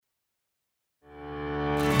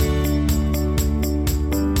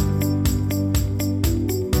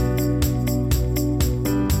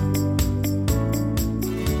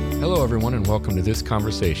everyone, and welcome to this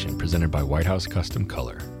conversation presented by White House Custom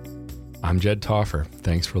Color. I'm Jed Toffer.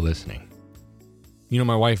 Thanks for listening. You know,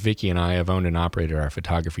 my wife Vicki and I have owned and operated our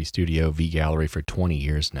photography studio, V Gallery, for 20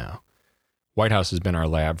 years now. White House has been our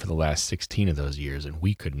lab for the last 16 of those years, and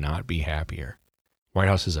we could not be happier. White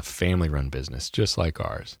House is a family-run business, just like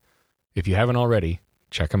ours. If you haven't already,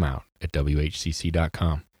 check them out at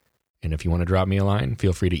WHCC.com. And if you want to drop me a line,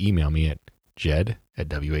 feel free to email me at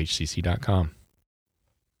jed@WHCC.com.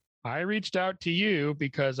 I reached out to you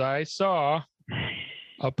because I saw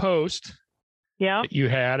a post that you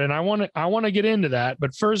had, and I want to get into that.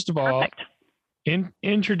 But first of all,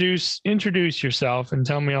 introduce yourself and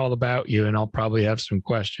tell me all about you, and I'll probably have some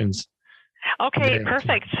questions. Okay,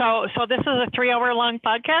 perfect. So this is a 3-hour long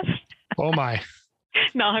podcast? Oh my.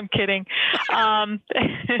 No, I'm kidding.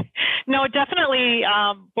 No, definitely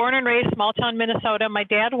born and raised small town Minnesota. My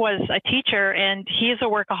dad was a teacher and he's a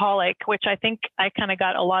workaholic, which I think I kind of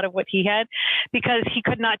got a lot of what he had because he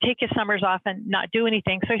could not take his summers off and not do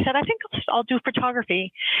anything. So he said, I think I'll do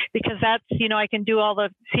photography because that's, I can do all the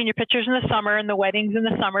senior pictures in the summer and the weddings in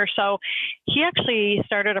the summer. So he actually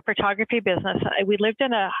started a photography business. We lived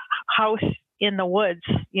in a house in the woods,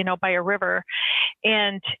 by a river,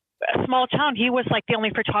 and a small town. He was like the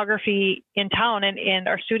only photography in town, and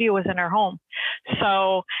our studio was in our home.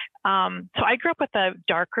 So I grew up with a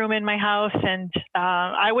dark room in my house, and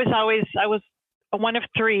I was one of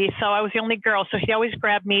 3, so I was the only girl. So he always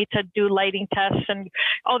grabbed me to do lighting tests, and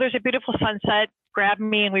there's a beautiful sunset, grab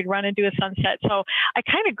me, and we'd run and do a sunset. So I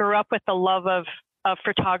kind of grew up with the love of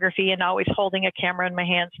photography and always holding a camera in my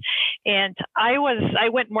hands. And I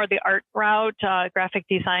went more the art route, graphic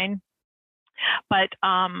design. But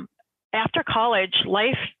after college,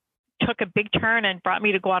 life took a big turn and brought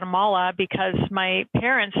me to Guatemala because my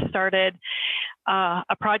parents started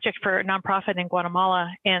a project for a nonprofit in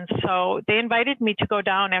Guatemala. And so they invited me to go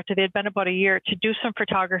down after they'd been about a year to do some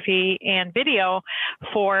photography and video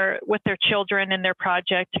with their children and their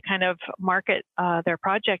project to kind of market their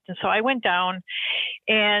project. And so I went down,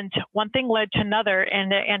 and one thing led to another,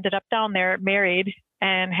 and I ended up down there married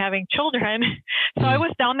and having children. So I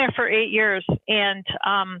was down there for 8 years. And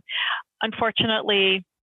unfortunately,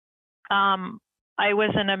 I was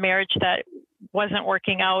in a marriage that wasn't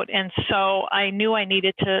working out. And so I knew I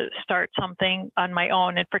needed to start something on my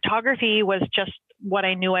own. And photography was just what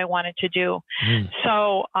I knew I wanted to do.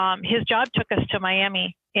 So his job took us to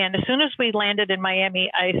Miami. And as soon as we landed in Miami,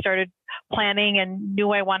 I started planning and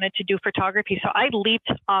knew I wanted to do photography. So I leaped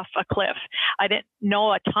off a cliff. I didn't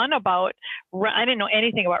know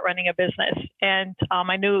anything about running a business. And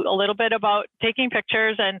I knew a little bit about taking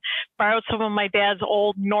pictures and borrowed some of my dad's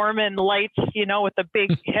old Norman lights, with the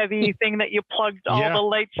big heavy thing that you plugged all the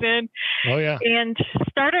lights in. Oh yeah. And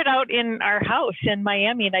started out in our house in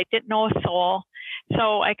Miami, and I didn't know a soul.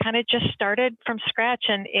 So I kind of just started from scratch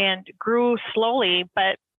and grew slowly.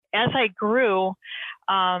 But as I grew,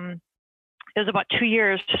 it was about 2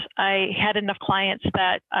 years, I had enough clients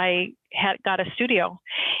that I got a studio.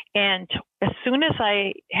 And as soon as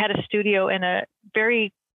I had a studio in a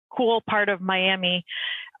very cool part of Miami,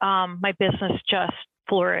 my business just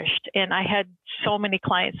flourished. And I had so many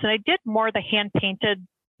clients. And I did more the hand-painted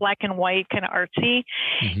black and white kind of artsy.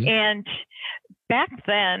 Mm-hmm. And back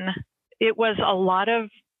then, it was a lot of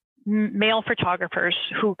male photographers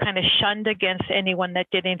who kind of shunned against anyone that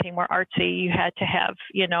did anything more artsy. You had to have,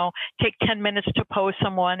 take 10 minutes to pose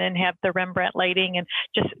someone and have the Rembrandt lighting and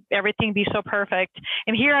just everything be so perfect.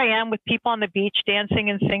 And here I am with people on the beach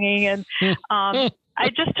dancing and singing. And I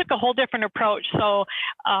just took a whole different approach. So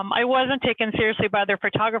I wasn't taken seriously by other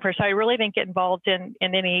photographers. So I really didn't get involved in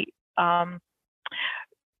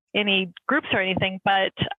any groups or anything,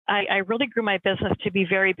 but I really grew my business to be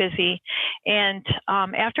very busy. And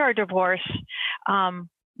after our divorce,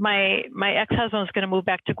 my ex-husband was going to move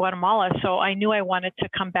back to Guatemala. So I knew I wanted to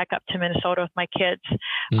come back up to Minnesota with my kids.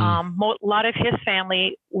 A lot of his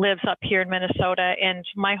family lives up here in Minnesota, and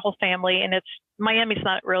my whole family, and Miami's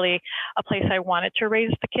not really a place I wanted to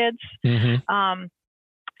raise the kids. Mm-hmm.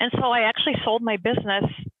 And so I actually sold my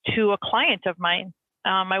business to a client of mine.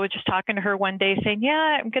 I was just talking to her one day saying,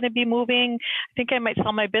 yeah, I'm going to be moving. I think I might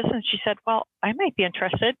sell my business. She said, well, I might be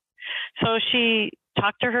interested. So she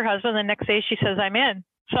talked to her husband. The next day she says, I'm in.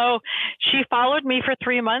 So she followed me for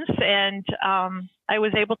 3 months, and I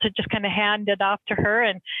was able to just kind of hand it off to her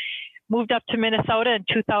and moved up to Minnesota in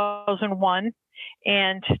 2001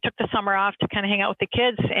 and took the summer off to kind of hang out with the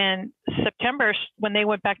kids. And September, when they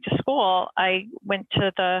went back to school, I went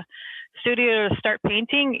to the studio to start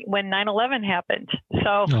painting when 9/11 happened.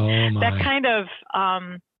 So that kind of,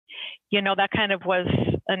 that kind of was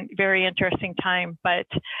a very interesting time. But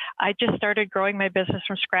I just started growing my business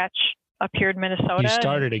from scratch up here in Minnesota. You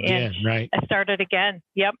started again, right? I started again.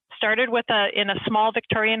 Yep. Started in a small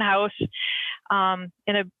Victorian house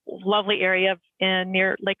in a lovely area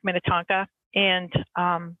near Lake Minnetonka. And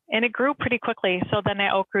it grew pretty quickly. So then I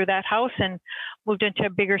outgrew that house and moved into a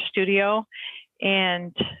bigger studio.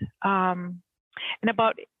 And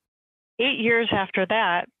about 8 years after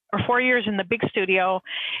that, or 4 years in the big studio,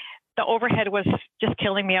 the overhead was just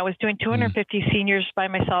killing me. I was doing 250 seniors by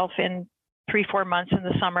myself in 3-4 months in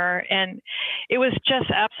the summer. And it was just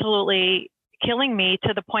absolutely killing me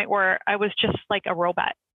to the point where I was just like a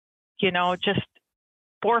robot, just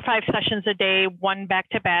 4 or 5 sessions a day, one back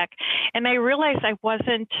to back. And I realized I was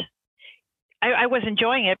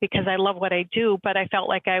enjoying it because I love what I do, but I felt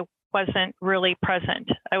like I wasn't really present.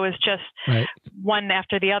 I was just one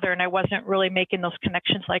after the other, and I wasn't really making those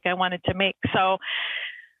connections like I wanted to make. So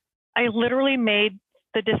I literally made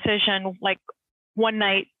the decision like one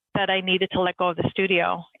night that I needed to let go of the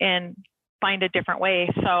studio and find a different way.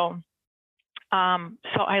 So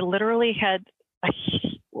I literally had a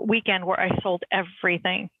weekend where I sold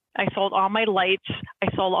everything. I sold all my lights. I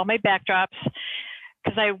sold all my backdrops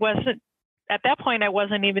because at that point, I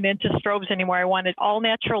wasn't even into strobes anymore. I wanted all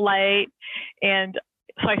natural light. And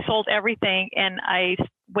so I sold everything and I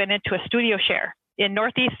went into a studio share in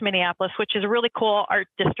Northeast Minneapolis, which is a really cool art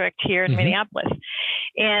district here in Minneapolis.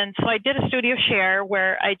 And so I did a studio share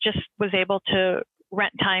where I just was able to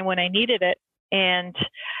rent time when I needed it. And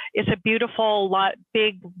it's a beautiful lot,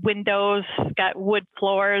 big windows, got wood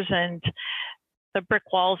floors and the brick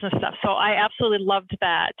walls and stuff. So I absolutely loved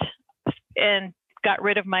that and got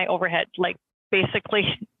rid of my overhead, like basically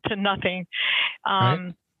to nothing.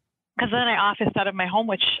 Because then I officed out of my home,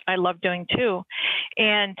 which I love doing too.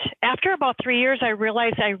 And after about 3 years, I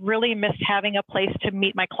realized I really missed having a place to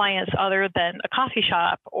meet my clients other than a coffee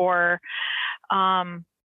shop or,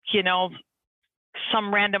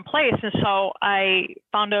 some random place. And so I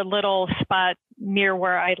found a little spot near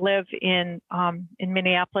where I live in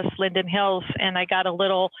Minneapolis, Linden Hills, and I got a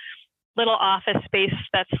little office space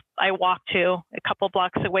I walked to a couple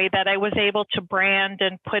blocks away that I was able to brand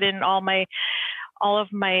and put in all of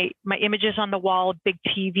my images on the wall, big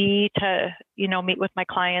TV to, meet with my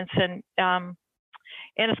clients. And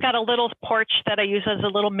it's got a little porch that I use as a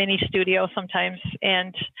little mini studio sometimes.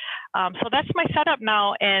 And so that's my setup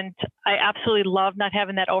now. And I absolutely love not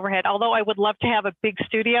having that overhead, although I would love to have a big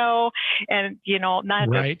studio and,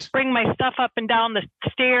 not have to bring my stuff up and down the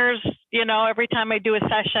stairs, every time I do a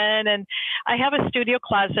session. And I have a studio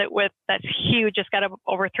closet that's huge. It's got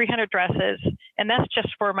over 300 dresses. And that's just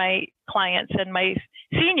for my clients and my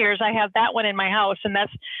seniors. I have that one in my house, and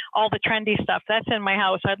that's all the trendy stuff that's in my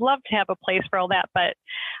house. I'd love to have a place for all that, but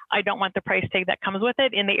I don't want the price tag that comes with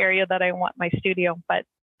it in the area that I want my studio. But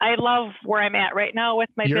I love where I'm at right now with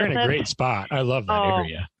my business. You're in a great spot. I love that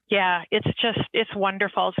area. Yeah, it's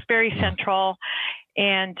wonderful. It's very central.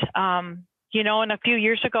 And, and a few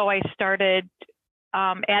years ago, I started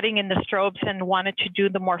adding in the strobes and wanted to do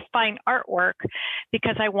the more fine artwork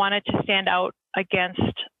because I wanted to stand out against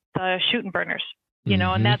the shoot and burners.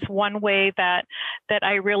 And that's one way that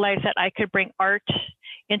I realized that I could bring art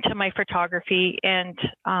into my photography and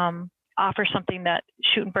offer something that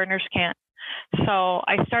shoot and burners can't. So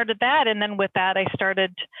I started that. And then with that, I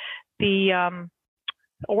started the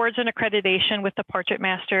awards and accreditation with the Portrait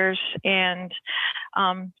Masters and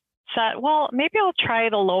thought, well, maybe I'll try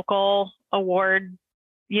the local award,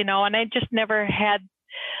 and I just never had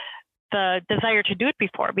the desire to do it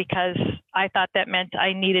before because I thought that meant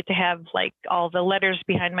I needed to have like all the letters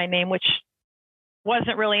behind my name, which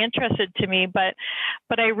wasn't really interested to me. But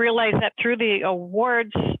I realized that through the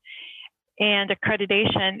awards and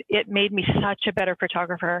accreditation, it made me such a better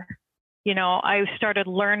photographer. I started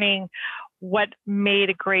learning what made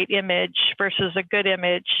a great image versus a good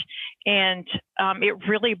image. And it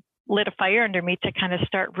really lit a fire under me to kind of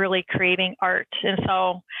start really creating art. And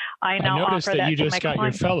so I now noticed offer that you to just my got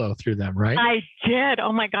clients. your fellow through them, right? I did.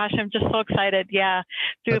 Oh my gosh, I'm just so excited. Yeah.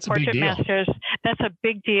 Through That's the Portrait Masters. That's a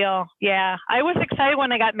big deal. Yeah. I was excited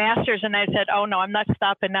when I got masters and I said, oh no, I'm not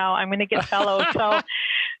stopping now. I'm going to get fellows. So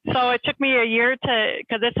it took me a year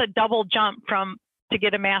because it's a double jump to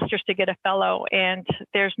get a master's to get a fellow. And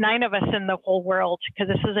there's 9 of us in the whole world because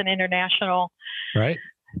this is an international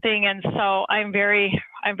thing. And so I'm very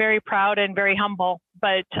proud and very humble,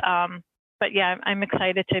 but yeah, I'm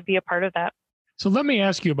excited to be a part of that. So let me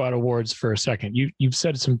ask you about awards for a second. You've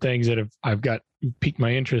said some things that I've piqued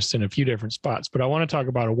my interest in a few different spots, but I want to talk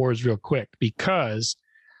about awards real quick because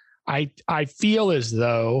I feel as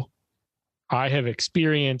though I have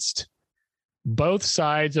experienced both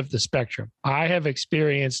sides of the spectrum. I have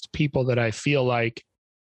experienced people that I feel like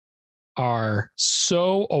are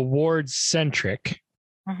so award centric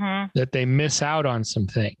that they miss out on some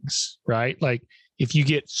things, right? Like if you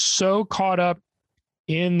get so caught up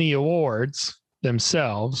in the awards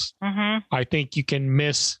themselves, I think you can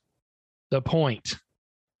miss the point.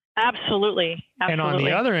 Absolutely. And on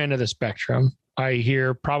the other end of the spectrum, I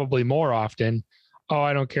hear probably more often, oh,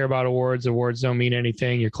 I don't care about awards. Awards don't mean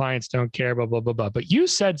anything. Your clients don't care, blah, blah, blah, blah. But you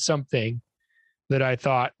said something that I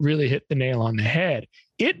thought really hit the nail on the head.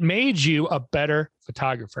 It made you a better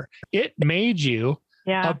photographer. It made you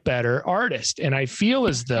a better artist. And I feel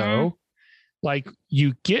as though like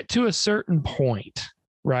you get to a certain point,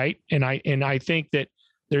 right? And I think that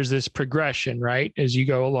there's this progression, right? As you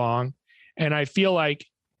go along. And I feel like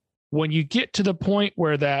when you get to the point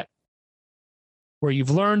where you've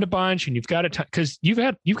learned a bunch and you've got because you've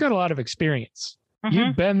got a lot of experience.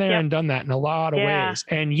 You've been there and done that in a lot of ways.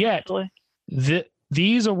 And yet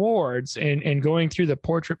these awards and going through the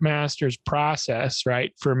Portrait Masters process,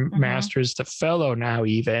 right? From masters to fellow now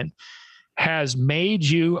even, has made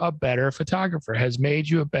you a better photographer, has made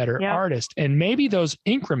you a better artist. And maybe those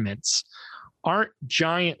increments aren't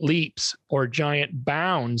giant leaps or giant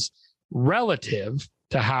bounds relative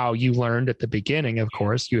to how you learned at the beginning. Of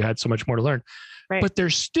course, you had so much more to learn, but they're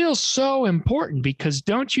still so important, because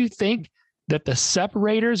don't you think that the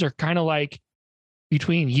separators are kind of like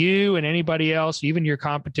between you and anybody else, even your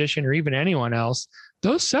competition or even anyone else?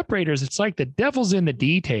 Those separators, it's like the devil's in the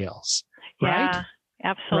details, right? Yeah,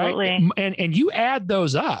 absolutely. Right? And you add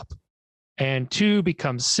those up, and 2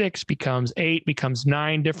 becomes 6, becomes 8, becomes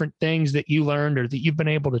 9 different things that you learned or that you've been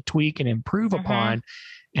able to tweak and improve upon.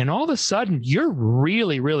 And all of a sudden you're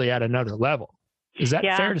really, really at another level. Is that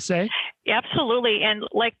fair to say? Absolutely. And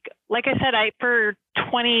like I said, for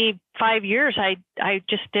 25 years, I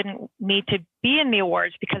just didn't need to be in the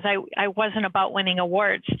awards because I wasn't about winning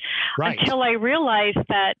awards until I realized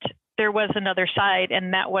that there was another side,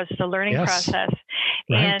 and that was the learning process.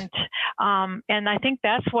 And I think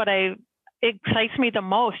that's what excites me the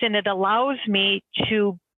most. And it allows me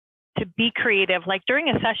to be creative. Like during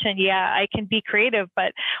a session, I can be creative,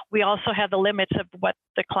 but we also have the limits of what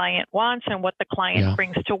the client wants and what the client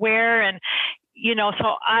brings to wear. And,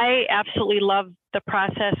 so I absolutely love the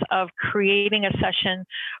process of creating a session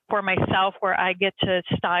for myself where I get to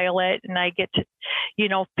style it and I get to,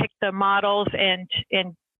 pick the models and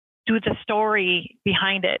do the story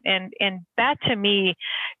behind it. And that, to me,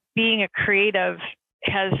 being a creative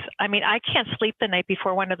I can't sleep the night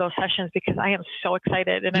before one of those sessions because I am so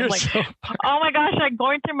excited. And I'm like, oh my gosh, I'm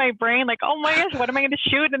going through my brain like, oh my gosh, what am I going to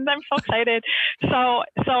shoot? And I'm so excited. So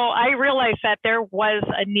I realized that there was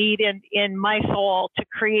a need in my soul to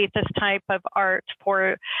create this type of art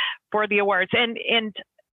for the awards. And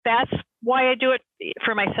that's why I do it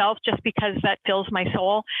for myself, just because that fills my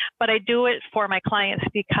soul. But I do it for my clients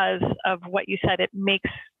because of what you said. It makes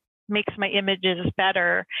my images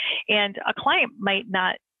better. And a client might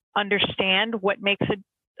not understand what makes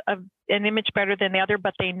an image better than the other,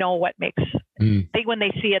 but they know what makes when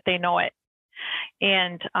they see it, they know it.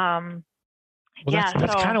 And that's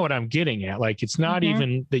kind of what I'm getting at. Like, it's not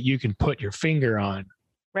even that you can put your finger on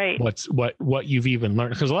what you've even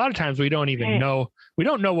learned, because a lot of times we don't even know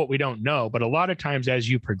what we don't know. But a lot of times as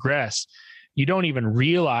you progress, you don't even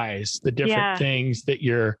realize the different things that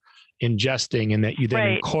you're ingesting and that you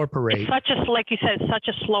then incorporate. It's like you said, it's such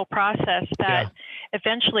a slow process that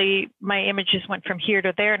eventually my images went from here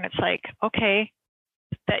to there, and it's like, okay,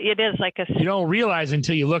 that it is like you don't realize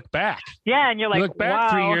until you look back. Yeah, and you're like, you look back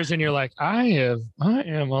 3 years and you're like, I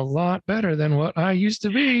am a lot better than what I used to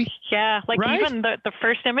be. Yeah, like even the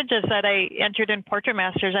first images that I entered in Portrait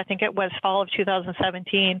Masters, I think it was fall of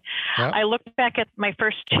 2017. I looked back at my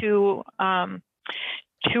first two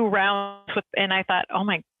rounds and I thought, oh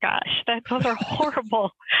my gosh, those are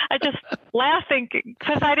horrible. I just laughing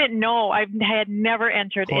because I didn't know. I had never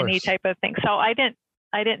entered any type of thing, so I didn't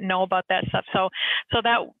know about that stuff. So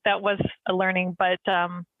that was a learning, but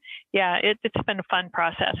it's been a fun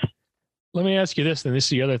process. Let me ask you this, and this is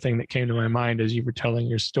the other thing that came to my mind as you were telling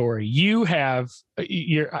your story. You have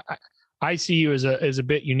I see you as a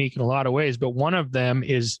bit unique in a lot of ways, but one of them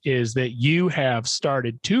is that you have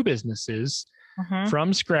started 2 businesses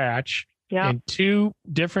from scratch in 2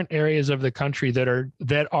 different areas of the country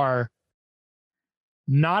that are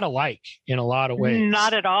not alike in a lot of ways.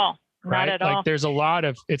 Not at all. Right? Not at all. Like there's a lot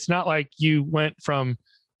of, it's not like you went from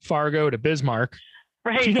Fargo to Bismarck.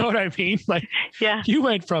 Right. You know what I mean? Like you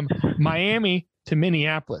went from Miami to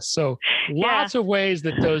Minneapolis. So lots of ways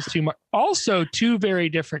that those 2, also 2 very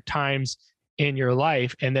different times in your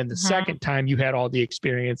life. And then the second time you had all the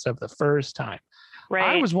experience of the first time.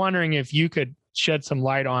 Right. I was wondering if you could shed some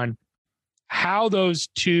light on how those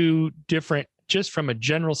two different, just from a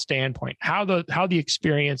general standpoint, how the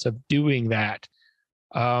experience of doing that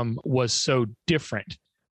was so different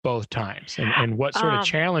both times, and what sort of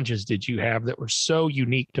challenges did you have that were so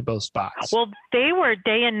unique to both spots? Well, they were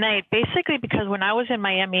day and night, basically, because when I was in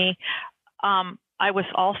Miami, I was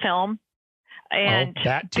all film, and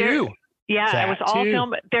that too. I was all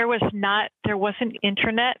film. There wasn't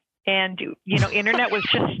internet, and internet was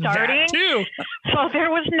just starting. That too. So there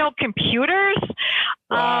was no computers.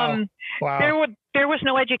 Wow. There was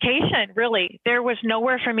no education, really. There was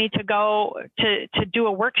nowhere for me to go to do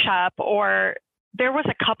a workshop, or there was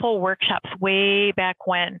a couple workshops way back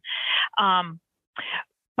when. But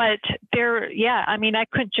I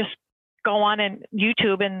couldn't just go on and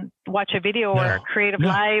YouTube and watch a video or Creative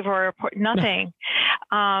Live or nothing.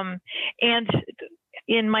 And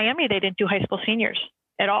in Miami, they didn't do high school seniors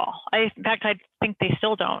at all. In fact, I think they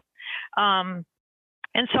still don't.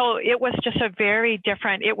 And so it was just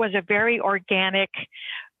it was a very organic,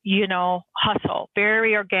 hustle,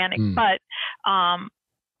 very organic.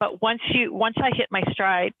 But once I hit my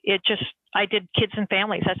stride, I did kids and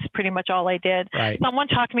families. That's pretty much all I did. Right. Someone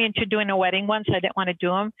talked me into doing a wedding once. I didn't want to do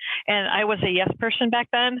them. And I was a yes person back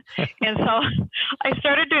then. And so I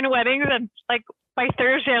started doing weddings, and like by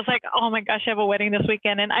Thursday, I was like, oh my gosh, I have a wedding this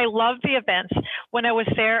weekend. And I loved the events. When I was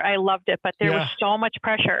there, I loved it, but there was so much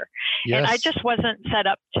pressure. Yes. And I just wasn't set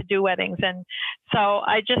up to do weddings. And so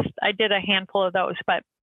I did a handful of those. But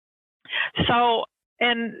so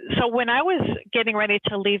when I was getting ready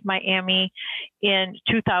to leave Miami in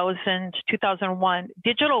 2001,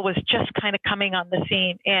 digital was just kind of coming on the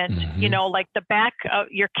scene. And, like the back of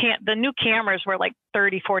the new cameras were like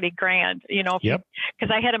 30, 40 grand, because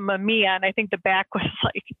I had a Mamiya, and I think the back was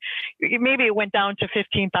like, maybe it went down to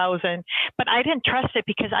 15,000, but I didn't trust it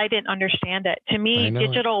because I didn't understand it. To me,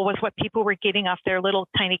 digital was what people were getting off their little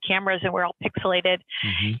tiny cameras, and we're all pixelated.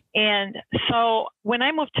 And so when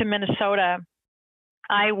I moved to Minnesota,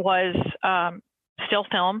 I was still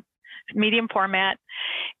film, medium format,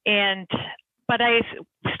 but I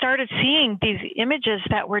started seeing these images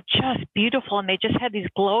that were just beautiful, and they just had these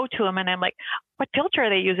glow to them. And I'm like, what filter are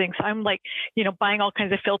they using? So I'm like, buying all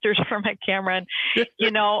kinds of filters for my camera, and and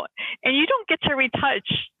you don't get to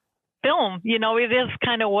retouch film. It is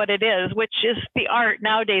kind of what it is, which is the art.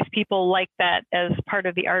 Nowadays, people like that as part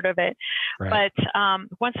of the art of it. Right. But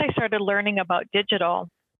once I started learning about digital,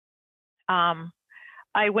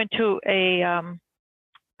 I went to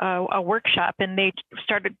a workshop, and they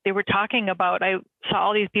were talking about, I saw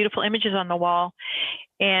all these beautiful images on the wall.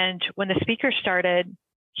 And when the speaker started,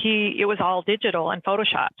 it was all digital and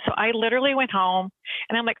Photoshop. So I literally went home,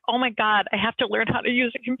 and I'm like, oh my God, I have to learn how to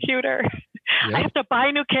use a computer. Yep. I have to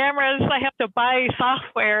buy new cameras. I have to buy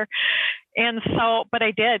software. And so, but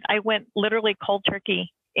I did. I went literally cold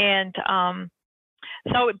turkey. And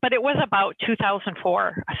but it was about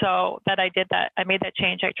 2004. So that I did that. I made that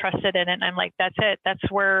change. I trusted in it. And I'm like, that's it. That's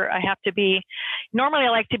where I have to be. Normally, I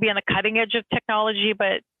like to be on the cutting edge of technology,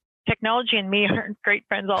 but technology and me aren't great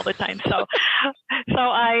friends all the time. So,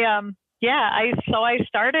 I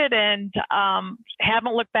started and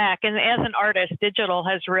haven't looked back. And as an artist, digital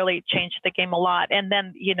has really changed the game a lot. And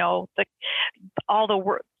then, all the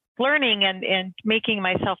work, learning and making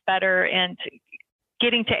myself better, and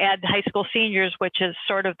getting to add high school seniors, which is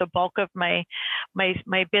sort of the bulk of my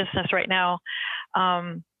business right now.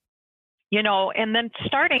 And then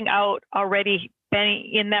starting out already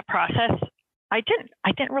in that process, I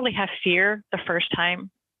didn't really have fear the first time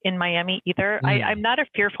in Miami either. I'm not a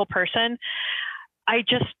fearful person. I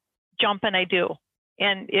just jump and I do.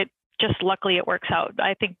 And luckily it works out.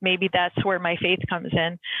 I think maybe that's where my faith comes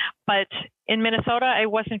in. But in Minnesota, I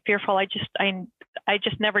wasn't fearful. I just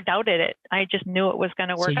never doubted it. I just knew it was going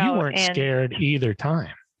to work out. So you weren't scared either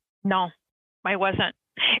time? No, I wasn't.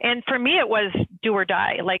 And for me, it was do or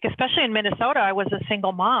die. Like, especially in Minnesota, I was a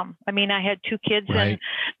single mom. I mean, I had two kids in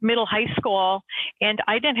middle high school, and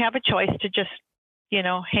I didn't have a choice to just,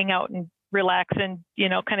 hang out and relax and,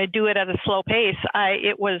 kind of do it at a slow pace.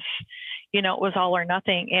 It was all or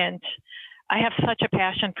nothing. And I have such a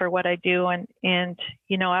passion for what I do. And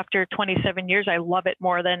after 27 years, I love it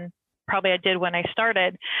more than probably I did when I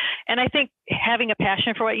started. And I think having a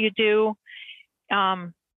passion for what you do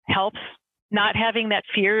helps. Not having that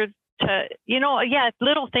fear to,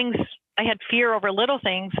 little things. I had fear over little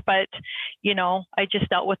things, but, I just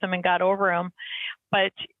dealt with them and got over them.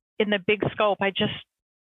 But in the big scope, I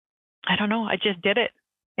don't know. I just did it.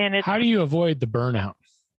 And how do you avoid the burnout?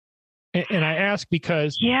 And I ask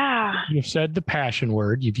because you've said the passion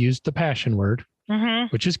word, you've used the passion word,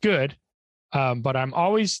 which is good. But I'm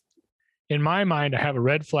always, in my mind, I have a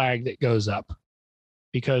red flag that goes up.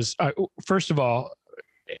 because first of all,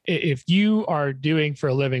 if you are doing for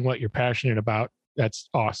a living what you're passionate about, that's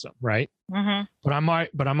awesome, right? Mm-hmm.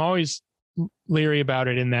 But I'm always leery about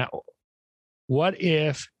it in that, what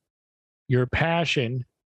if your passion,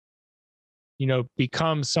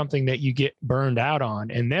 becomes something that you get burned out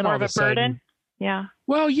on, and then More all of of a a sudden, burden. Yeah.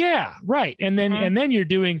 well, yeah, right. And Mhm. then you're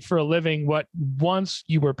doing for a living what once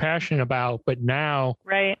you were passionate about, but now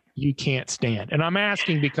Right. you can't stand. And I'm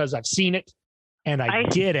asking because I've seen it and I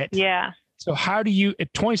get it. Yeah. So how do you,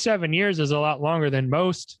 at 27 years is a lot longer than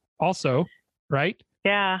most also, right?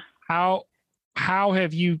 Yeah. How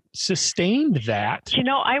have you sustained that?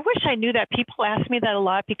 I wish I knew that. People ask me that a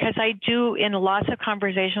lot because I do, in lots of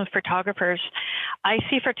conversations with photographers, I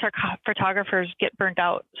see photographers get burnt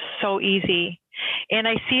out so easy. And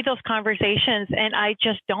I see those conversations and I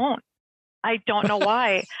just don't. I don't know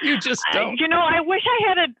why. You just don't. I wish I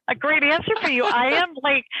had a great answer for you. I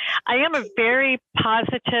am a very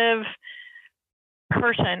positive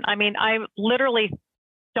person. I mean, I literally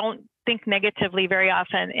don't think negatively very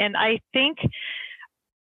often. And I think,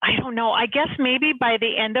 I don't know, I guess maybe by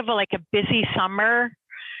the end of a busy summer,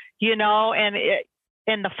 and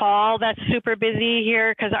in the fall, that's super busy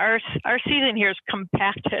here because our season here is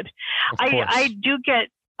compacted. I do get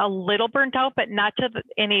a little burnt out, but not to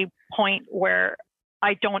any point where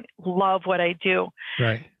I don't love what I do.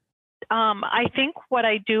 Right. I think what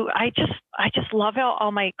I do, I just love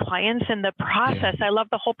all my clients and the process. Yeah. I love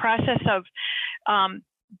the whole process of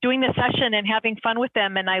doing the session and having fun with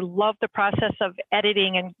them. And I love the process of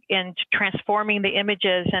editing and transforming the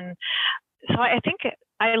images. And so I think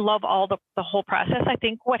I love all the whole process. I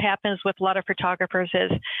think what happens with a lot of photographers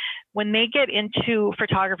is when they get into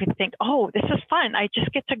photography, they think, oh, this is fun. I just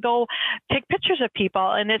get to go take pictures of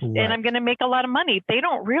people and and I'm going to make a lot of money. They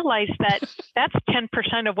don't realize that that's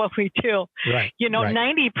 10% of what we do. Right.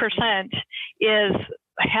 90% is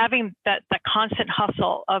having the constant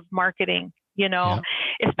hustle of marketing,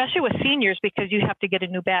 especially with seniors, because you have to get a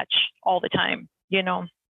new batch all the time,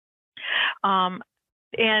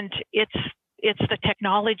 and it's the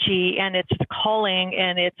technology and it's the calling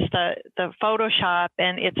and it's the Photoshop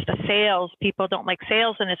and it's the sales. People don't like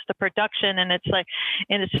sales, and it's the production and it's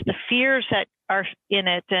the fears that are in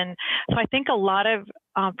it. And so I think a lot of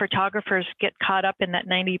photographers get caught up in that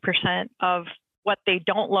 90% of what they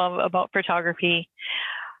don't love about photography.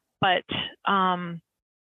 But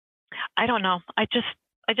I don't know. I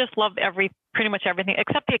just love pretty much everything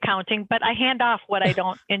except the accounting, but I hand off what I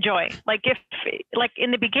don't enjoy. Like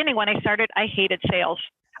in the beginning when I started, I hated sales.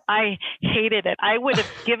 I hated it. I would have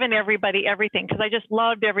given everybody everything because I just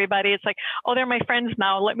loved everybody. It's like, oh, they're my friends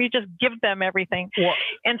now. Let me just give them everything. Yeah.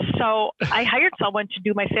 And so I hired someone to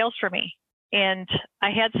do my sales for me. And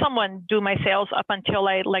I had someone do my sales up until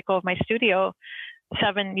I let go of my studio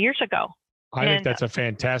 7 years ago. I think that's a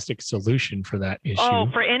fantastic solution for that issue. Oh,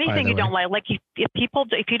 for anything you don't like. Like if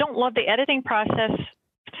you don't love the editing process,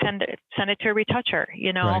 send it to a retoucher,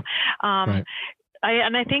 Right. Right.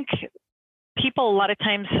 I think people a lot of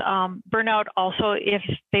times burn out also if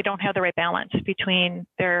they don't have the right balance between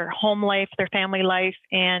their home life, their family life,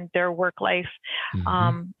 and their work life.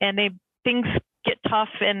 Mm-hmm. And things get tough,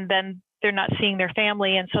 and then they're not seeing their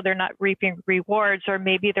family, and so they're not reaping rewards, or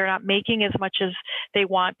maybe they're not making as much as they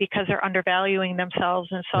want because they're undervaluing themselves,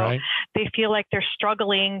 and so they feel like they're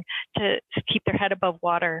struggling to keep their head above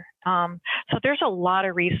water. So there's a lot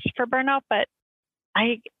of reasons for burnout, but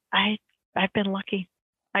I've been lucky.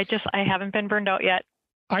 I haven't been burned out yet.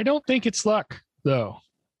 I don't think it's luck, though.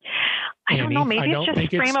 I don't know. Maybe it's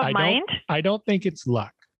just frame of mind. I don't think it's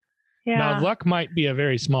luck. Yeah. Now, luck might be a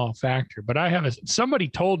very small factor, but somebody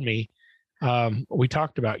told me. We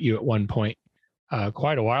talked about you at one point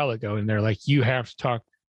quite a while ago, and they're like, you have to talk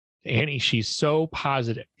to Annie. She's so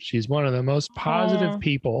positive. She's one of the most positive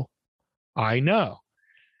people I know.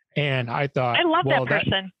 And I thought, I love that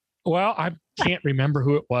person. I can't remember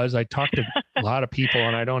who it was. I talked to a lot of people,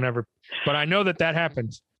 and but I know that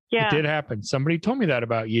happens. Yeah. It did happen. Somebody told me that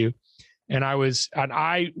about you. And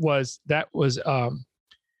that was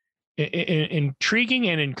intriguing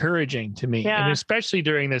and encouraging to me. Yeah. And especially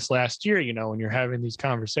during this last year, when you're having these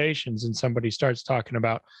conversations and somebody starts talking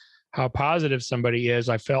about how positive somebody is,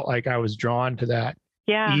 I felt like I was drawn to that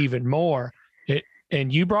even more.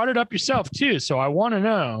 And you brought it up yourself too. So I want to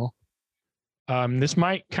know, this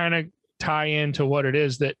might kind of tie into what it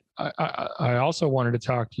is that I also wanted to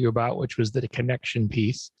talk to you about, which was the connection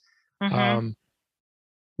piece. Mm-hmm.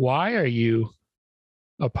 Why are you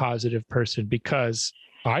a positive person? Because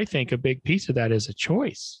I think a big piece of that is a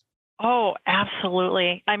choice. Oh,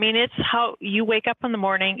 absolutely. I mean, it's how you wake up in the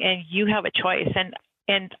morning and you have a choice.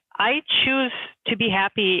 And I choose to be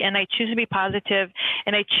happy, and I choose to be positive,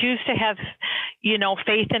 and I choose to have,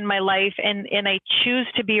 faith in my life, and I choose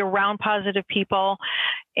to be around positive people,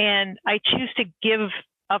 and I choose to give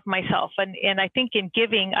of myself. And I think in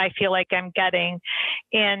giving, I feel like I'm getting,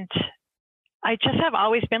 and I just have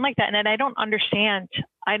always been like that. And I don't understand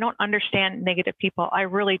negative people. I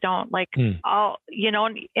really don't. Like, and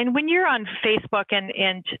when you're on Facebook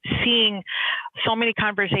and seeing so many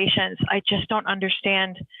conversations, I just don't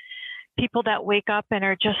understand people that wake up and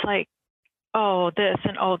are just like, oh, this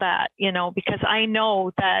and oh, that, because I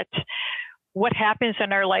know that what happens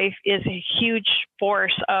in our life is a huge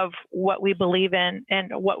force of what we believe in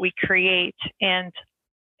and what we create. And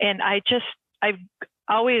I've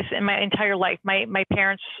always in my entire life, my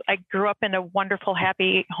parents, I grew up in a wonderful,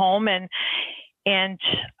 happy home. And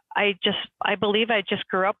I believe I just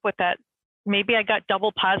grew up with that. Maybe I got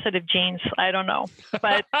double positive genes. I don't know,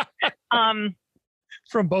 but,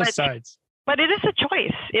 from both sides, but it is a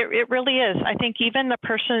choice. It really is. I think even the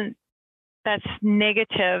person that's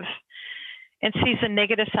negative and sees the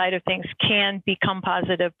negative side of things can become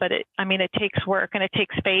positive, but it takes work, and it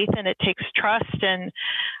takes faith, and it takes trust. And,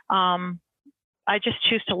 I just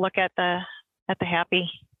choose to look at the happy.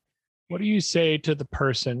 What do you say to the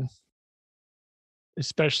person,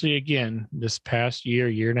 especially again, this past year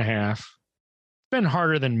and a half, it's been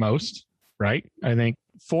harder than most, right? I think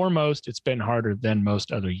for most, it's been harder than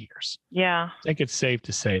most other years. Yeah. I think it's safe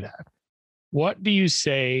to say that. What do you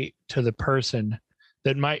say to the person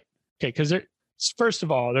that might, because first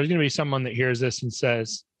of all, there's going to be someone that hears this and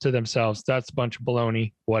says to themselves, that's a bunch of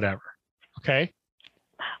baloney, whatever. Okay.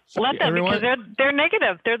 Let them, because they're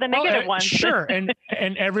negative. They're the negative ones. Sure. And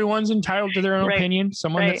everyone's entitled to their own opinion.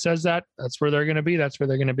 Someone that says that, that's where they're going to be. That's where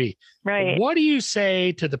they're going to be. Right. What do you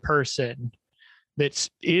say to the person that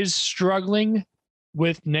is struggling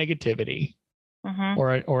with negativity,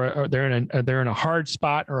 or they're in a hard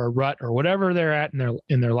spot or a rut or whatever they're at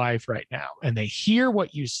in their life right now, and they hear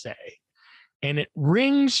what you say and it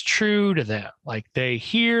rings true to them, like they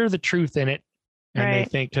hear the truth in it, and they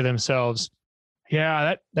think to themselves,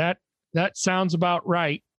 yeah, that sounds about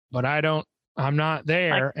right, but I'm not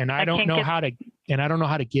there, and I don't know how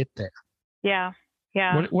to get there. Yeah.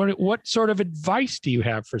 Yeah. What sort of advice do you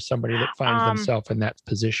have for somebody that finds themselves in that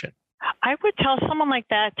position? I would tell someone like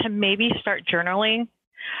that to maybe start journaling,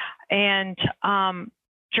 and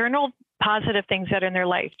journal positive things that are in their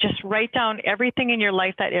life. Just write down everything in your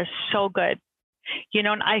life that is so good.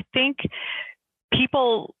 And I think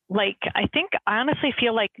I honestly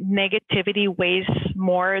feel like negativity weighs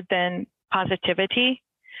more than positivity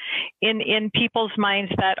in people's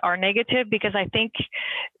minds that are negative, because I think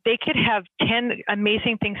they could have 10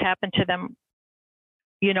 amazing things happen to them,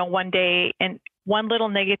 one day, and one little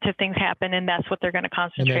negative things happen, and that's what they're going to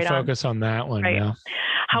concentrate on. And they focus on that one. Right. Yeah.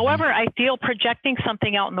 However, I feel projecting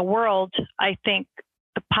something out in the world, I think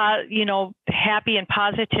happy and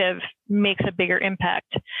positive makes a bigger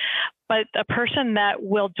impact. But a person that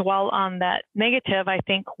will dwell on that negative, I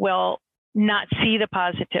think, will not see the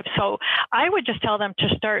positive. So I would just tell them to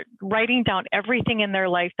start writing down everything in their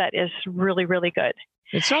life that is really, really good.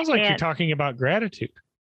 It sounds like you're talking about gratitude.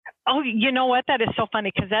 Oh, you know what? That is so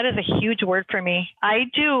funny, because that is a huge word for me. I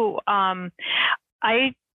do.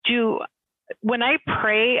 When I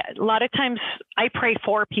pray, a lot of times I pray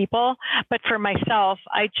for people, but for myself,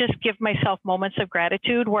 I just give myself moments of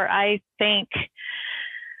gratitude where I thank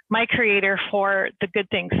my Creator for the good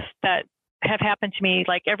things that have happened to me.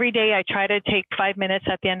 Like every day I try to take 5 minutes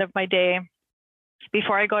at the end of my day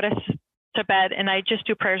before I go to bed, and I just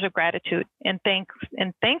do prayers of gratitude and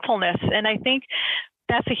thankfulness. And I think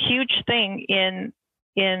that's a huge thing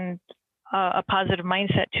in a positive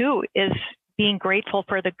mindset too, is being grateful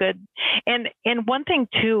for the good. And one thing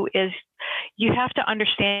too is you have to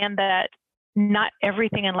understand that not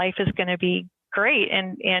everything in life is going to be great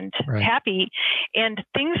and happy, and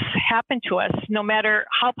things happen to us no matter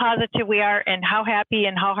how positive we are and how happy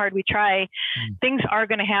and how hard we try. Things are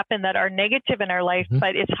going to happen that are negative in our life,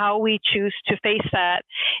 but it's how we choose to face that.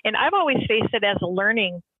 And I've always faced it as a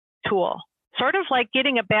learning tool, sort of like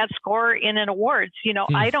getting a bad score in an awards.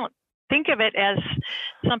 I don't think of it as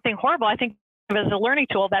something horrible. I think of it as a learning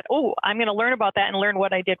tool that, I'm going to learn about that and learn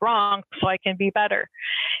what I did wrong so I can be better.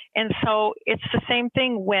 And so it's the same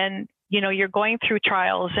thing when, you're going through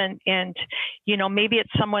trials and maybe it's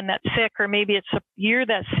someone that's sick, or maybe it's you're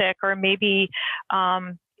that's sick, or maybe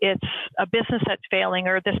it's a business that's failing,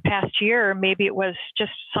 or this past year, maybe it was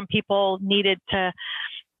just some people needed to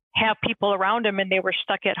have people around them and they were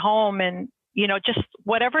stuck at home, and, just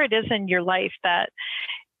whatever it is in your life that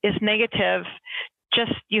is negative,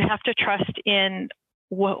 just, you have to trust in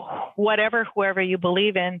whoever you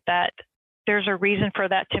believe in, that there's a reason for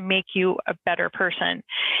that to make you a better person,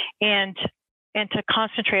 and to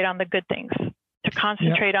concentrate on the good things, to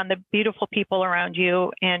concentrate on the beautiful people around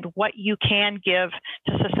you and what you can give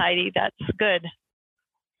to society that's good.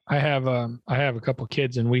 I have a couple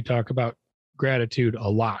kids, and we talk about gratitude a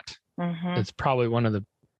lot. Mm-hmm. It's probably one of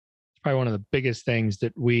the biggest things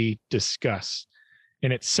that we discuss.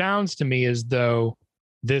 And it sounds to me as though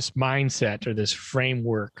this mindset or this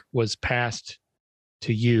framework was passed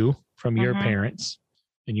to you from your parents,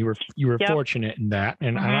 and you were fortunate in that.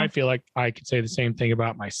 And I feel like I could say the same thing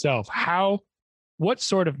about myself. What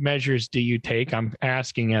sort of measures do you take? I'm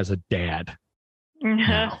asking as a dad.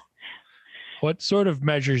 Now, what sort of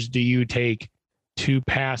measures do you take to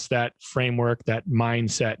pass that framework, that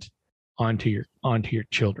mindset onto your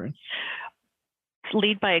children?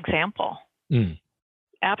 Lead by example.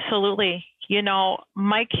 Absolutely.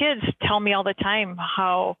 My kids tell me all the time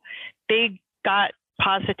how they got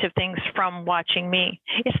positive things from watching me.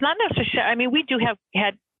 It's not necessarily, we did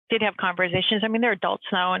have conversations. They're adults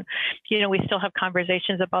now, and, we still have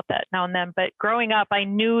conversations about that now and then. But growing up, I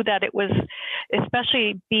knew that it was,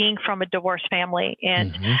 especially being from a divorced family.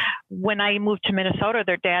 And when I moved to Minnesota,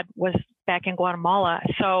 their dad was back in Guatemala.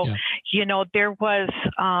 So, there was,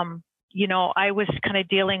 I was kind of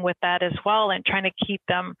dealing with that as well, and trying to keep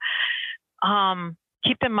them on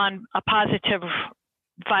a positive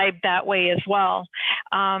vibe that way as well.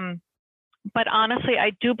 But honestly,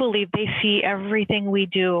 I do believe they see everything we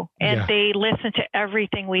do, and they listen to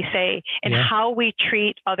everything we say and how we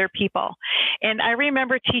treat other people. And I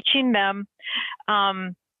remember teaching them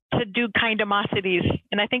to do kindamosities.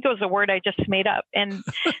 And I think it was a word I just made up. And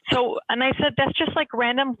and I said, that's just like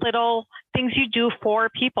random little things you do for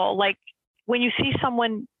people. Like when you see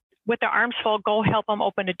someone with their arms full, go help them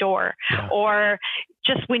open a door. Or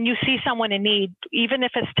just when you see someone in need, even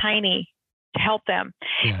if it's tiny, to help them.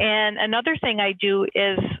 And another thing I do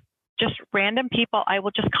is just random people, I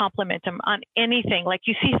will just compliment them on anything. Like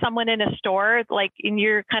you see someone in a store, like and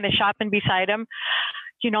you're kind of shopping beside them,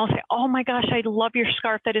 say, oh my gosh, I love your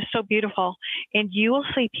scarf. That is so beautiful. And you will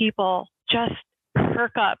see people just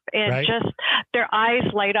perk up and just their eyes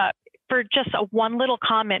light up for just one little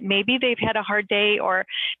comment. Maybe they've had a hard day, or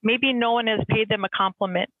maybe no one has paid them a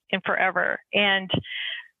compliment in forever. And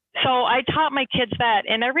so I taught my kids that.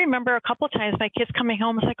 And I remember a couple of times my kids coming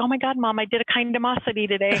home was like, oh my God, Mom, I did a kindamosity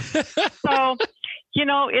today. So,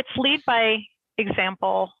 it's lead by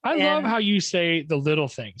example. I love how you say the little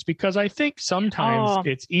things, because I think sometimes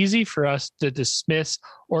it's easy for us to dismiss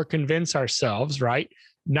or convince ourselves, right,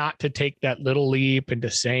 not to take that little leap into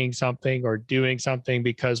saying something or doing something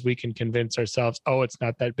because we can convince ourselves, oh, it's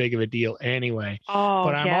not that big of a deal anyway.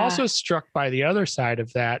 But I'm also struck by the other side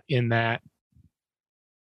of that, in that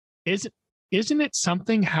isn't it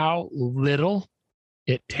something how little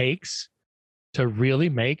it takes to really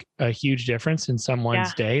make a huge difference in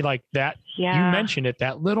someone's day? Like that, you mentioned it,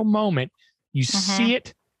 that little moment, you see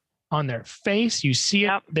it on their face, you see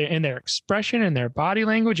it in their expression and their body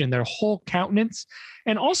language and their whole countenance.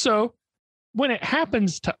 And also when it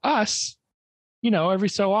happens to us, every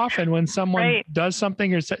so often when someone does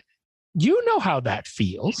something or how that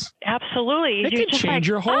feels. Absolutely. It can change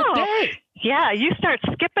your whole day. Yeah, you start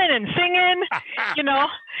skipping and singing,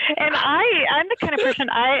 and I'm the kind of person,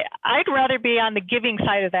 I'd rather be on the giving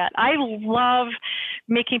side of that. I love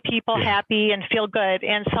making people happy and feel good.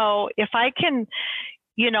 And so if I can,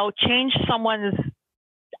 change someone's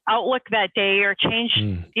outlook that day, or change,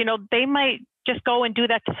 they might just go and do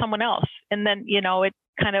that to someone else. And then, it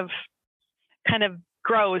kind of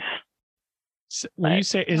grows. When you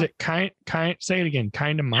say, is it say it again,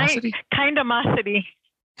 kindamosity? Kindamosity.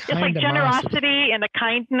 It's like generosity and a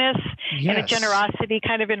kindness and a generosity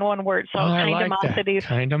kind of in one word. So kindamosity. Like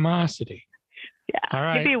kindamosity. Yeah. All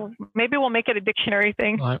right. Maybe we'll make it a dictionary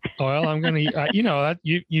thing. Well, I'm going to,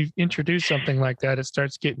 you introduce something like that, it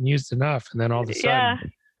starts getting used enough. And then all of a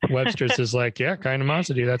sudden Webster's is like,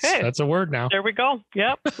 kindamosity. That's a word now. There we go.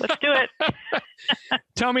 Yep. Let's do it.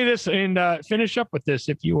 Tell me this, and finish up with this,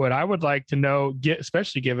 if you would. I would like to know,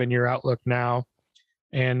 especially given your outlook now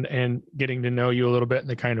and getting to know you a little bit and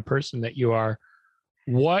the kind of person that you are,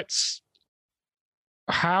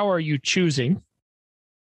 how are you choosing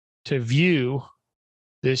to view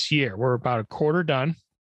this year? We're about a quarter done,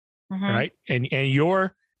 right? And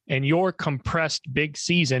your compressed big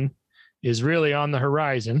season is really on the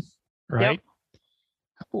horizon, right?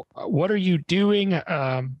 Yep. What are you doing?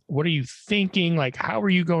 What are you thinking? Like, how are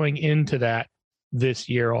you going into that this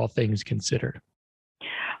year, all things considered?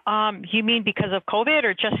 You mean because of COVID,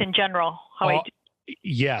 or just in general?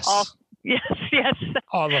 Yes. Yes, yes.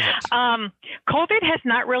 All of it. COVID has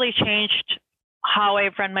not really changed how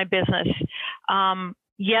I've run my business.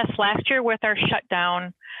 Yes, last year with our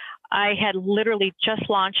shutdown, I had literally just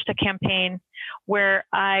launched a campaign where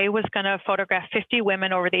I was going to photograph 50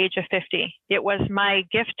 women over the age of 50. It was my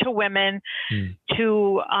gift to women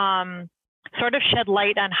to sort of shed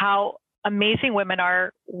light on how amazing women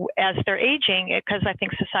are as they're aging, because I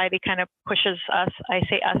think society kind of pushes us, I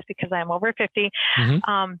say us because I'm over 50,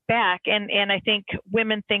 back. And I think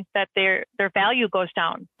women think that their value goes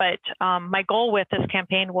down. But my goal with this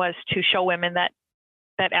campaign was to show women that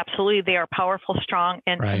absolutely they are powerful, strong,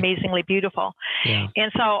 and amazingly beautiful. Yeah.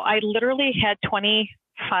 And so I literally had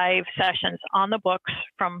 25 sessions on the books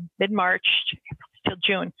from mid-March till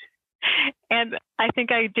June. And I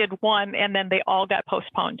think I did one, and then they all got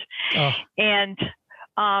postponed. Oh. And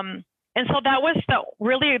so that was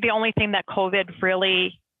really the only thing that COVID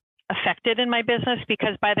really affected in my business,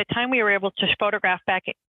 because by the time we were able to photograph back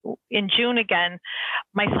in June again,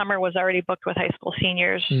 my summer was already booked with high school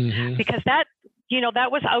seniors, because that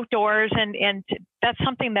was outdoors, and that's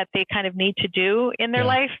something that they kind of need to do in their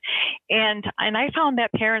life. And I found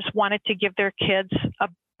that parents wanted to give their kids a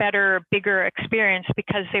better, bigger experience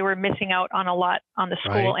because they were missing out on a lot on the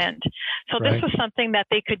school end. So this was something that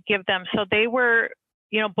they could give them. So they were,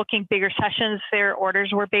 booking bigger sessions. Their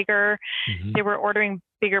orders were bigger. They were ordering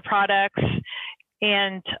bigger products,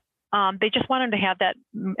 and they just wanted to have that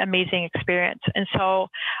amazing experience. And so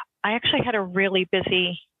I actually had a really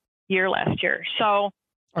busy year last year. So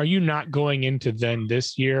are you not going into then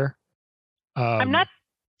this year? I'm not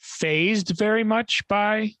phased very much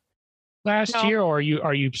by last year, or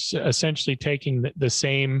are you essentially taking the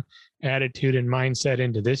same attitude and mindset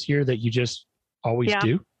into this year that you just always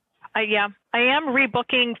do? I am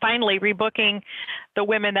finally rebooking the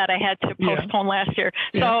women that I had to postpone last year.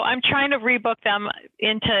 So I'm trying to rebook them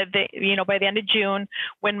into by the end of June,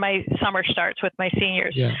 when my summer starts with my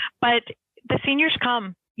seniors. Yeah. But the seniors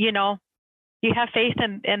come, you have faith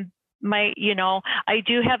in my, I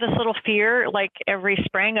do have this little fear, like every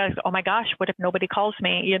spring, oh my gosh, what if nobody calls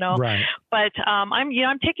me, Right. But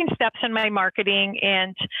I'm taking steps in my marketing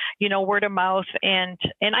and, word of mouth, and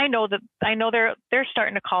I know they're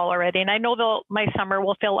starting to call already, and I know my summer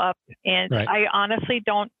will fill up, and I honestly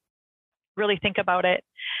don't really think about it.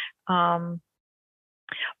 But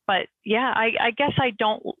yeah, I guess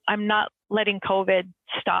I'm not letting COVID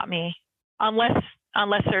stop me unless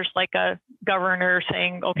there's like a governor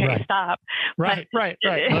saying, okay, stop. Right.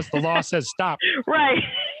 Unless the law says stop. Right.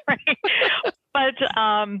 But,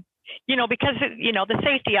 because, the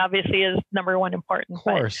safety obviously is number one important. Of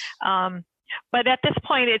course. But at this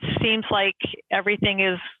point, it seems like everything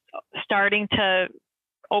is starting to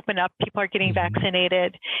open up. People are getting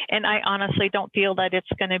vaccinated. And I honestly don't feel that it's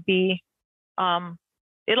going to be,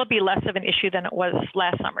 it'll be less of an issue than it was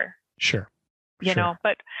last summer. Sure.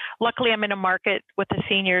 But luckily I'm in a market with the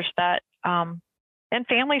seniors that, and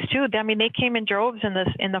families too. I mean, they came in droves in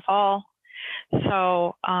the fall.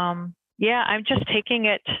 So, I'm just taking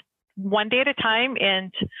it one day at a time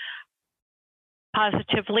and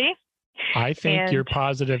positively. I think your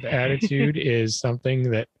positive attitude is something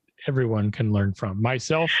that everyone can learn from,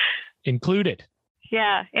 myself included.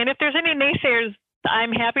 Yeah. And if there's any naysayers,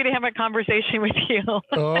 I'm happy to have a conversation with you.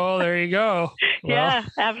 Oh, there you go. Well, yeah,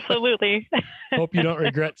 absolutely. Hope you don't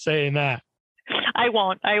regret saying that. I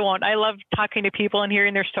won't. I love talking to people and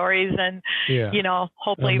hearing their stories, and,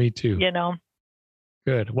 hopefully, me too.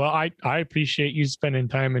 Good. Well, I appreciate you spending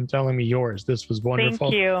time and telling me yours. This was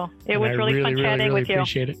wonderful. Thank you. It was really fun chatting with you. I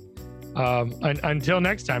appreciate it. Until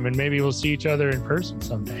next time, and maybe we'll see each other in person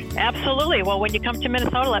someday. Absolutely. Well, when you come to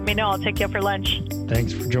Minnesota, let me know. I'll take you out for lunch.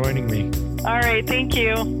 Thanks for joining me. All right. Thank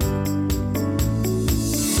you.